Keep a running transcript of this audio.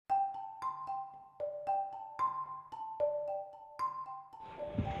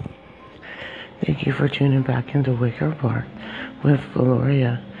Thank you for tuning back into Wicker Park with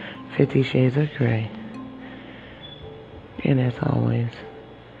Valoria, 50 Shades of Grey. And as always,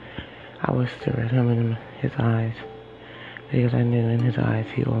 I was staring him in his eyes because I knew in his eyes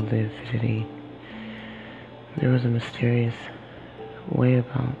he will live infinity. There was a mysterious way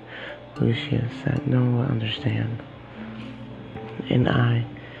about Lucius that no one will understand. And I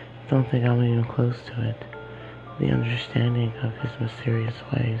don't think I'm even close to it. The understanding of his mysterious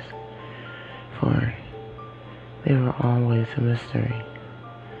ways. For they were always a mystery.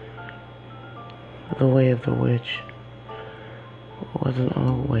 The way of the witch was an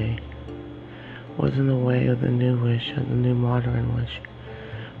old way, wasn't the way of the new witch or the new modern witch,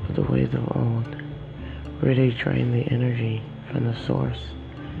 but the ways of old, where they drained the energy from the source.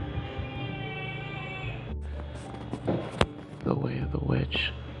 The way of the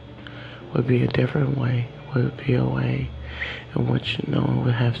witch would be a different way, would be a way in which no one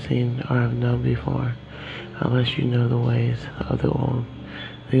would have seen or have known before, unless you know the ways of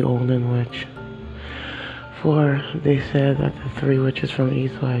the olden witch. For they said that the three witches from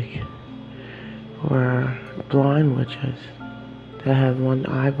Eastwick were blind witches that had one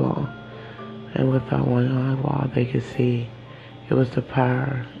eyeball, and with that one eyeball they could see. It was the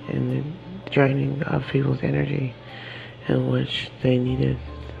power and the draining of people's energy in which they needed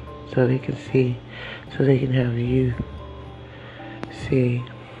so they could see, so they can have youth. See,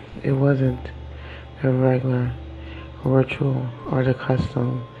 it wasn't the regular ritual or the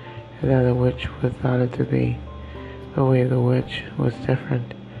custom that a witch was thought it to be. The way of the witch was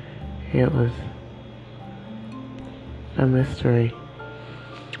different. It was a mystery.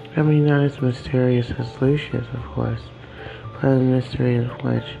 I mean, not as mysterious as Lucius, of course, but a mystery in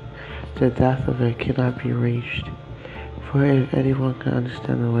which the depth of it cannot be reached. For if anyone could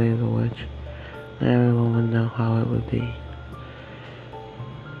understand the way of the witch, then everyone would know how it would be.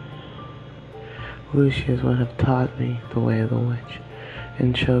 Lucius would have taught me the way of the witch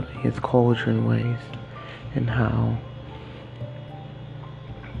and showed me its cauldron ways and how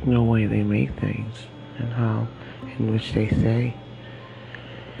the way they make things and how in which they say.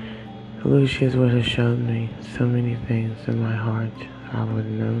 Lucius would have showed me so many things in my heart I would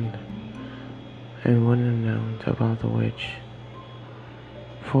have known and wouldn't have known about the witch.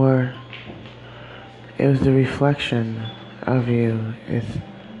 For it was the reflection of you is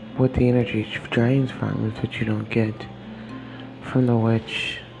what the energy drains from, is what you don't get from the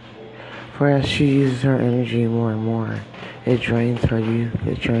witch. For as she uses her energy more and more, it drains her youth,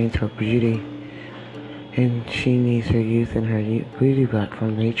 it drains her beauty, and she needs her youth and her beauty back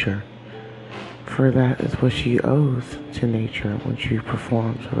from nature. For that is what she owes to nature when she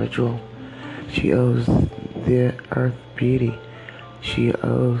performs a ritual. She owes the earth beauty. She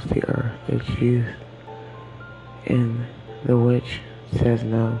owes the earth its youth. And the witch says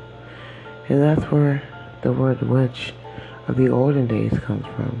no. And that's where the word witch of the olden days comes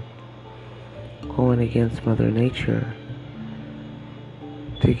from. Going against Mother Nature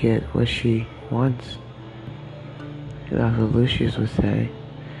to get what she wants. And that's what Lucius would say.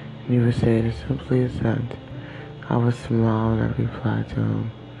 And he would say it as simply as that. I would smile and I replied to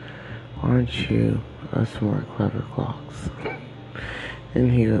him, "Aren't you a smart, clever clocks?"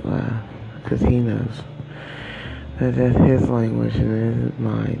 And he would laugh, because he knows that that's his language and it isn't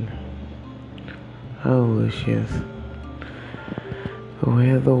mine. Oh, Lucius, the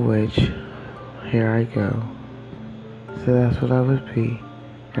way of the witch, here I go. So that's what I would be,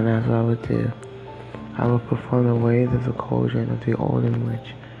 and that's what I would do. I would perform the ways of the cauldron of the olden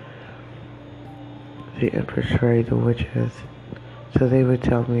witch. They portray the witches, so they would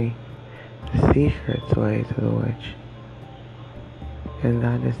tell me the secret ways of the witch. And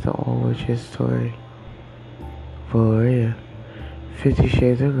that is the old witch's story. Valoria, 50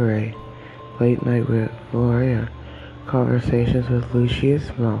 Shades of Grey, Late Night with Valoria, Conversations with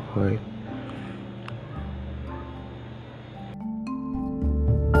Lucius Malfoy.